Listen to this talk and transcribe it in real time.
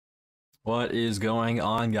What is going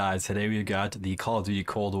on, guys? Today we've got the Call of Duty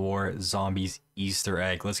Cold War Zombies Easter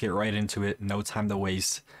egg. Let's get right into it. No time to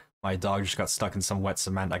waste. My dog just got stuck in some wet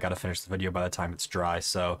cement. I gotta finish the video by the time it's dry,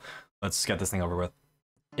 so let's get this thing over with.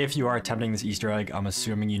 If you are attempting this Easter egg, I'm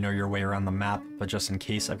assuming you know your way around the map, but just in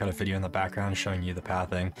case, I've got a video in the background showing you the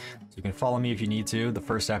pathing. So you can follow me if you need to. The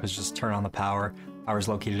first step is just turn on the power. Power is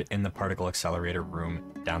located in the particle accelerator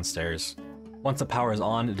room downstairs. Once the power is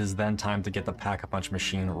on, it is then time to get the Pack-a-Punch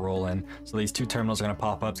machine rolling. So these two terminals are going to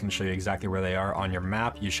pop up. It's going to show you exactly where they are on your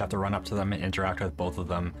map. You just have to run up to them and interact with both of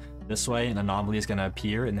them. This way, an anomaly is going to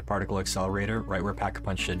appear in the particle accelerator right where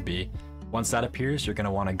Pack-a-Punch should be. Once that appears, you're going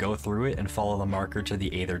to want to go through it and follow the marker to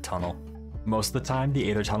the Aether tunnel. Most of the time,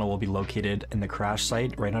 the Aether tunnel will be located in the crash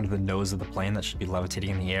site right under the nose of the plane that should be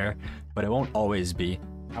levitating in the air, but it won't always be.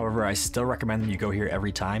 However, I still recommend that you go here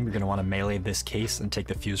every time. You're going to want to melee this case and take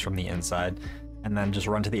the fuse from the inside. And then just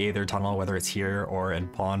run to the Aether tunnel, whether it's here or in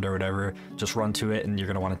Pond or whatever. Just run to it and you're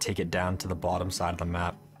going to want to take it down to the bottom side of the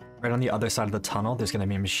map. Right on the other side of the tunnel, there's going to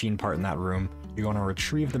be a machine part in that room. You're going to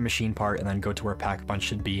retrieve the machine part and then go to where Pack-a-Punch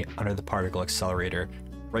should be under the particle accelerator,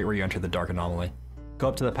 right where you enter the dark anomaly. Go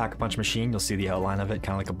up to the Pack-a-Punch machine, you'll see the outline of it,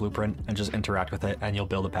 kind of like a blueprint, and just interact with it, and you'll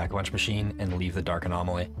build a Pack-a-Punch machine and leave the dark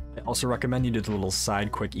anomaly. I also recommend you do the little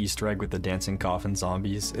side quick Easter egg with the dancing coffin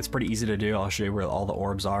zombies. It's pretty easy to do. I'll show you where all the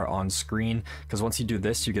orbs are on screen, because once you do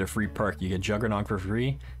this, you get a free perk. You get Juggernaut for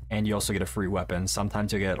free, and you also get a free weapon.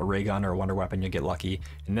 Sometimes you'll get a ray gun or a wonder weapon, you'll get lucky.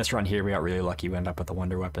 In this run here, we got really lucky. We end up with a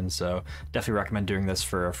wonder weapon, so definitely recommend doing this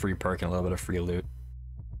for a free perk and a little bit of free loot.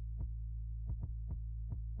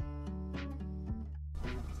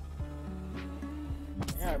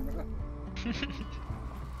 Yeah, bro.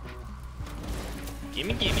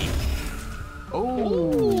 Gimme.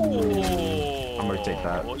 Oh! I'm gonna take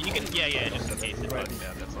that. Well, you can, yeah, just in case it bugs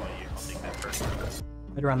out, that's all you. I'll take that first.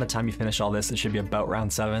 Right around the time you finish all this, it should be about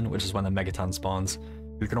round 7, which is when the Megaton spawns.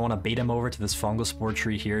 You're going to want to bait him over to this fungal spore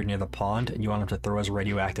tree here near the pond, and you want him to throw his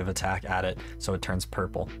radioactive attack at it so it turns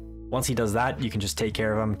purple. Once he does that, you can just take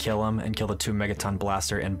care of him, and kill the 2 Megaton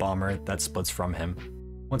blaster and bomber that splits from him.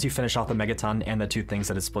 Once you finish off the Megaton and the 2 things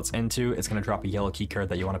that it splits into, it's going to drop a yellow keycard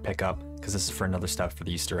that you want to pick up, because this is for another step for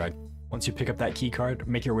the Easter egg. Once you pick up that keycard,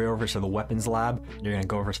 make your way over to the weapons lab. You're going to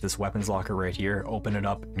go over to this weapons locker right here, open it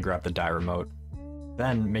up, and grab the die remote.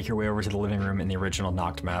 Then make your way over to the living room in the original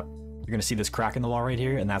Noct map. You're going to see this crack in the wall right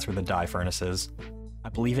here, and that's where the die furnace is. I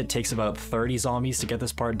believe it takes about 30 zombies to get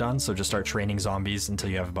this part done, so just start training zombies until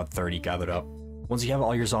you have about 30 gathered up. Once you have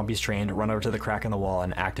all your zombies trained, run over to the crack in the wall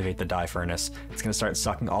and activate the die furnace. It's going to start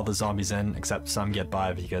sucking all the zombies in, except some get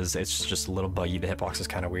by because it's just a little buggy. The hitbox is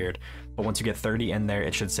kind of weird. But once you get 30 in there,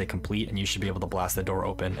 it should say complete, and you should be able to blast the door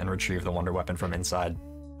open and retrieve the wonder weapon from inside.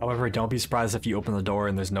 However, don't be surprised if you open the door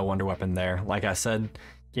and there's no wonder weapon there. Like I said, the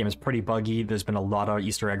game is pretty buggy. There's been a lot of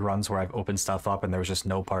Easter egg runs where I've opened stuff up and there was just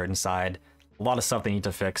no part inside. A lot of stuff they need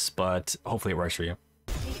to fix, but hopefully it works for you.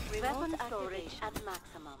 Weapon storage at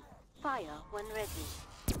maximum. Fire when ready.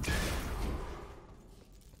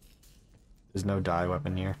 There's no die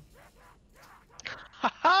weapon here.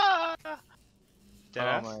 Haha! Oh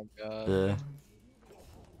Deadass. my god. Yeah.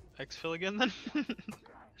 Exfil again then?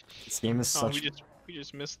 This game is Oh, such... we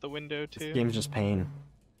just missed the window too. This game is just pain.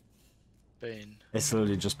 Bane. It's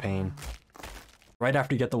literally just pain. Right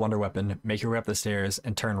after you get the wonder weapon, make your way up the stairs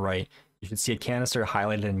and turn right. You should see a canister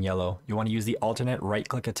highlighted in yellow. You want to use the alternate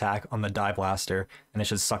right-click attack on the die blaster, and it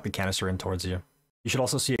should suck the canister in towards you. You should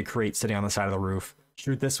also see a crate sitting on the side of the roof.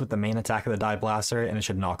 Shoot this with the main attack of the die blaster, and it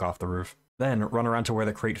should knock off the roof. Then, run around to where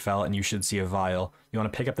the crate fell, and you should see a vial. You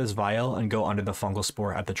want to pick up this vial and go under the fungal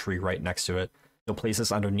spore at the tree right next to it. You'll place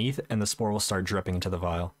this underneath, and the spore will start dripping into the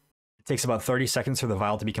vial. It takes about 30 seconds for the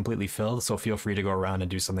vial to be completely filled, so feel free to go around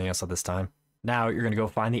and do something else at this time. Now, you're going to go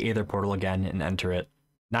find the Aether portal again and enter it.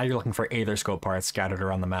 Now you're looking for Aether scope parts scattered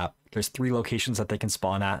around the map. There's 3 locations that they can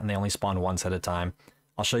spawn at, and they only spawn once at a time.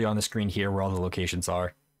 I'll show you on the screen here where all the locations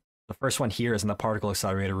are. The first one here is in the particle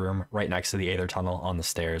accelerator room, right next to the Aether tunnel on the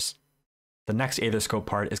stairs. The next Aether scope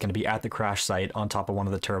part is going to be at the crash site on top of one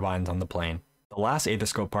of the turbines on the plane. The last Aether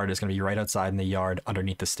scope part is going to be right outside in the yard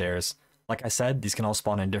underneath the stairs. Like I said, these can all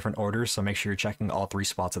spawn in different orders, so make sure you're checking all 3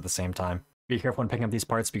 spots at the same time. Be careful when picking up these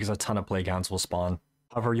parts because a ton of plague hounds will spawn.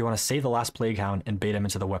 However, you want to save the last plague hound and bait him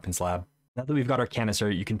into the weapons lab. Now that we've got our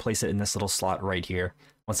canister, you can place it in this little slot right here.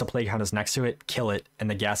 Once the plague hound is next to it, kill it, and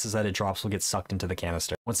the gases that it drops will get sucked into the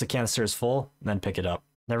canister. Once the canister is full, then pick it up.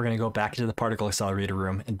 Now we're going to go back into the particle accelerator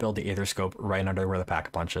room and build the Aether scope right under where the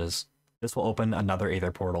Pack-a-Punch is. This will open another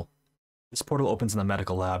Aether portal. This portal opens in the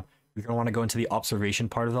medical lab. You're going to want to go into the observation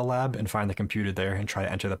part of the lab and find the computer there and try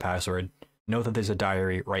to enter the password. Note that there's a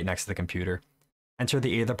diary right next to the computer. Enter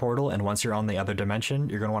the Aether portal, and once you're on the other dimension,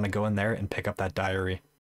 you're going to want to go in there and pick up that diary.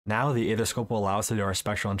 Now, the Aether scope will allow us to do our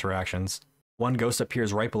spectral interactions. One ghost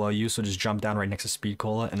appears right below you, so just jump down right next to Speed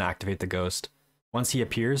Cola and activate the ghost. Once he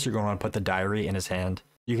appears, you're going to want to put the diary in his hand.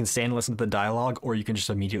 You can stay and listen to the dialogue, or you can just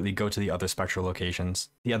immediately go to the other spectral locations.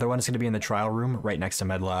 The other one is going to be in the trial room right next to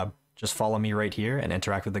Med Lab. Just follow me right here and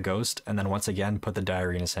interact with the ghost, and then once again, put the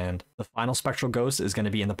diary in his hand. The final spectral ghost is going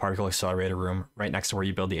to be in the particle accelerator room, right next to where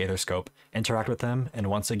you build the Aether scope. Interact with him, and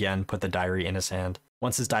once again, put the diary in his hand.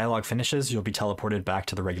 Once his dialogue finishes, you'll be teleported back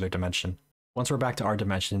to the regular dimension. Once we're back to our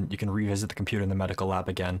dimension, you can revisit the computer in the medical lab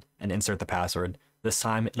again, and insert the password. This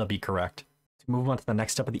time, it'll be correct. To move on to the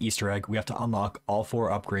next step of the Easter egg, we have to unlock all 4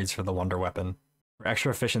 upgrades for the Wonder Weapon. For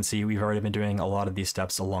extra efficiency, we've already been doing a lot of these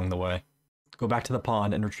steps along the way. Go back to the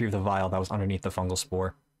pond and retrieve the vial that was underneath the fungal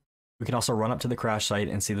spore. We can also run up to the crash site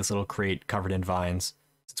and see this little crate covered in vines.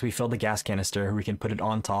 Since we filled the gas canister, we can put it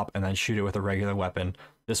on top and then shoot it with a regular weapon.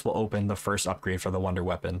 This will open the first upgrade for the Wonder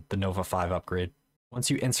Weapon, the Nova 5 upgrade.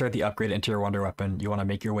 Once you insert the upgrade into your Wonder Weapon, you want to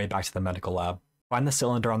make your way back to the medical lab. Find the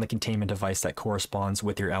cylinder on the containment device that corresponds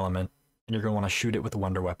with your element, and you're going to want to shoot it with the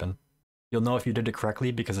Wonder Weapon. You'll know if you did it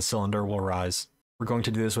correctly because the cylinder will rise. We're going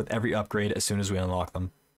to do this with every upgrade as soon as we unlock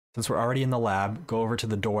them. Since we're already in the lab, go over to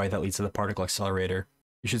the doorway that leads to the particle accelerator.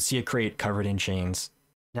 You should see a crate covered in chains.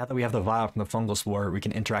 Now that we have the vial from the fungal spore, we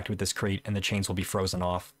can interact with this crate and the chains will be frozen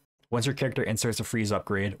off. Once your character inserts a freeze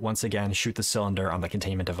upgrade, once again shoot the cylinder on the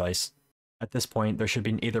containment device. At this point, there should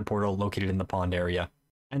be an Aether portal located in the pond area.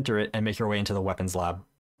 Enter it and make your way into the weapons lab.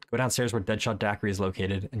 Go downstairs where Deadshot Daiquiri is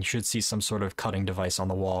located, and you should see some sort of cutting device on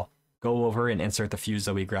the wall. Go over and insert the fuse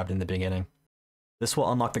that we grabbed in the beginning. This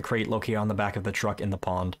will unlock the crate located on the back of the truck in the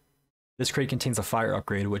pond. This crate contains a fire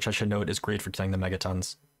upgrade, which I should note is great for killing the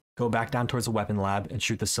megatons. Go back down towards the weapon lab and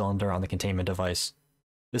shoot the cylinder on the containment device.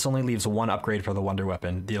 This only leaves one upgrade for the Wonder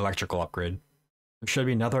Weapon, the electrical upgrade. There should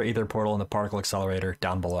be another Aether portal in the particle accelerator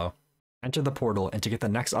down below. Enter the portal, and to get the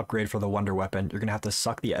next upgrade for the Wonder Weapon, you're going to have to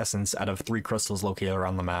suck the essence out of 3 crystals located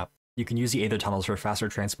around the map. You can use the Aether tunnels for faster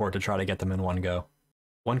transport to try to get them in one go.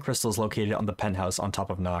 One crystal is located on the penthouse on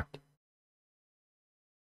top of Noct.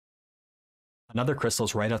 Another crystal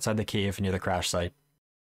is right outside the cave near the crash site.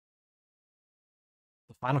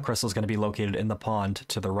 The final crystal is going to be located in the pond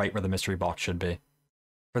to the right where the mystery box should be.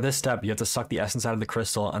 For this step, you have to suck the essence out of the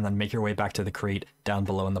crystal and then make your way back to the crate down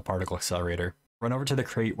below in the particle accelerator. Run over to the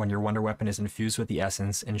crate when your Wonder Weapon is infused with the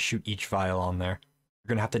essence and shoot each vial on there. You're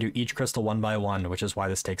going to have to do each crystal one by one, which is why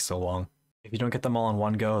this takes so long. If you don't get them all in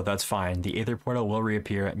one go, that's fine. The Aether portal will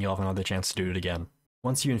reappear and you'll have another chance to do it again.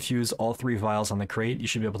 Once you infuse all 3 vials on the crate, you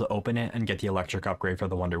should be able to open it and get the electric upgrade for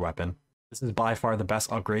the Wonder Weapon. This is by far the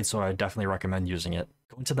best upgrade, so I definitely recommend using it.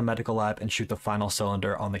 Go into the medical lab and shoot the final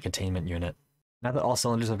cylinder on the containment unit. Now that all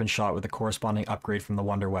cylinders have been shot with the corresponding upgrade from the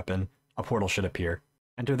Wonder Weapon, a portal should appear.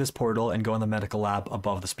 Enter this portal and go in the medical lab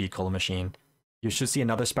above the Speed Cola machine. You should see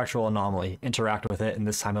another spectral anomaly, interact with it, and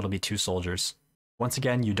this time it'll be 2 soldiers. Once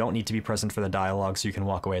again, you don't need to be present for the dialogue, so you can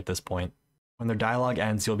walk away at this point. When their dialogue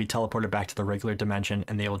ends, you'll be teleported back to the regular dimension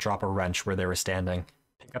and they will drop a wrench where they were standing.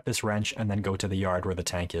 Pick up this wrench and then go to the yard where the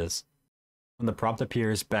tank is. When the prompt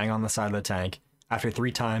appears, bang on the side of the tank. After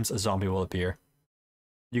 3 times, a zombie will appear.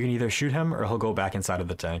 You can either shoot him or he'll go back inside of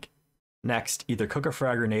the tank. Next, either cook a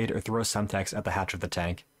frag grenade or throw Semtex at the hatch of the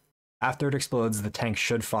tank. After it explodes, the tank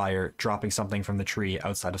should fire, dropping something from the tree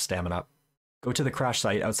outside of Stamina. Go to the crash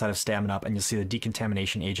site outside of Stamina and you'll see the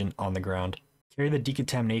decontamination agent on the ground. Carry the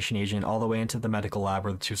decontamination agent all the way into the medical lab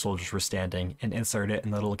where the 2 soldiers were standing, and insert it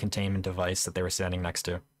in the little containment device that they were standing next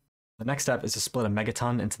to. The next step is to split a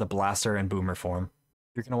megaton into the blaster and boomer form.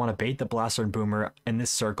 You're going to want to bait the blaster and boomer in this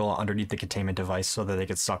circle underneath the containment device so that they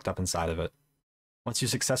get sucked up inside of it. Once you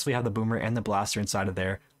successfully have the boomer and the blaster inside of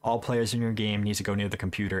there, all players in your game need to go near the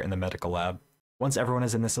computer in the medical lab. Once everyone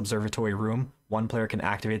is in this observatory room, one player can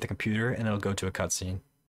activate the computer and it'll go to a cutscene.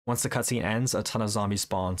 Once the cutscene ends, a ton of zombies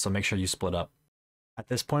spawn, so make sure you split up. At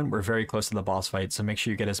this point, we're very close to the boss fight, so make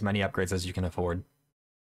sure you get as many upgrades as you can afford.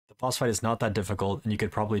 The boss fight is not that difficult, and you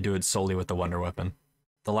could probably do it solely with the Wonder Weapon.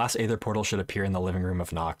 The last Aether portal should appear in the living room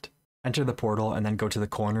of Noct. Enter the portal, and then go to the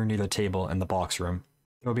corner near the table in the box room.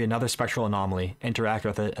 There will be another spectral anomaly, interact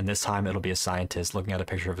with it, and this time it'll be a scientist looking at a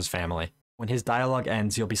picture of his family. When his dialogue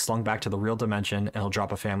ends, you'll be slung back to the real dimension, and he'll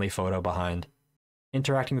drop a family photo behind.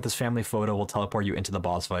 Interacting with this family photo will teleport you into the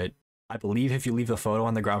boss fight. I believe if you leave the photo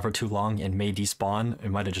on the ground for too long, it may despawn. It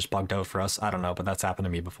might have just bugged out for us, I don't know, but that's happened to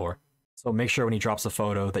me before. So make sure when he drops the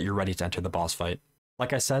photo that you're ready to enter the boss fight.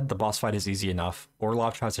 Like I said, the boss fight is easy enough.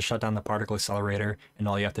 Orlov tries to shut down the particle accelerator, and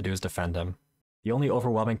all you have to do is defend him. The only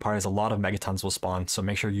overwhelming part is a lot of megatons will spawn, so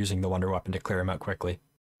make sure you're using the Wonder Weapon to clear him out quickly.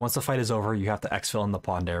 Once the fight is over, you have to exfil in the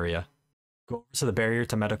pond area. Go over to the barrier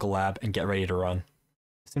to medical lab and get ready to run.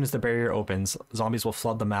 As soon as the barrier opens, zombies will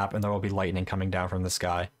flood the map and there will be lightning coming down from the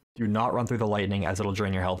sky. Do not run through the lightning as it'll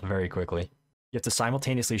drain your health very quickly. You have to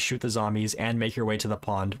simultaneously shoot the zombies and make your way to the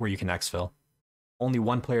pond where you can exfil. Only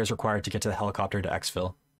one player is required to get to the helicopter to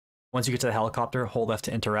exfil. Once you get to the helicopter, hold left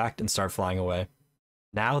to interact and start flying away.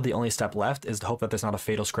 Now, the only step left is to hope that there's not a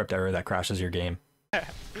fatal script error that crashes your game.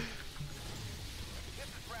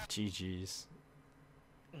 GG's.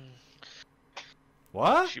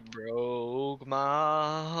 What? She broke my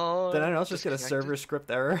heart. Did anyone else just get a server script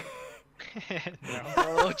error?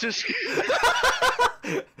 Oh, just.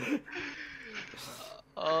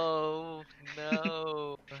 Oh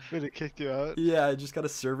no. Wait, it kicked you out? Yeah, I just got a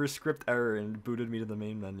server script error and it booted me to the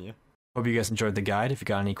main menu. Hope you guys enjoyed the guide. If you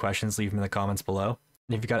got any questions, leave them in the comments below.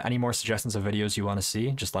 And if you got any more suggestions of videos you want to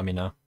see, just let me know.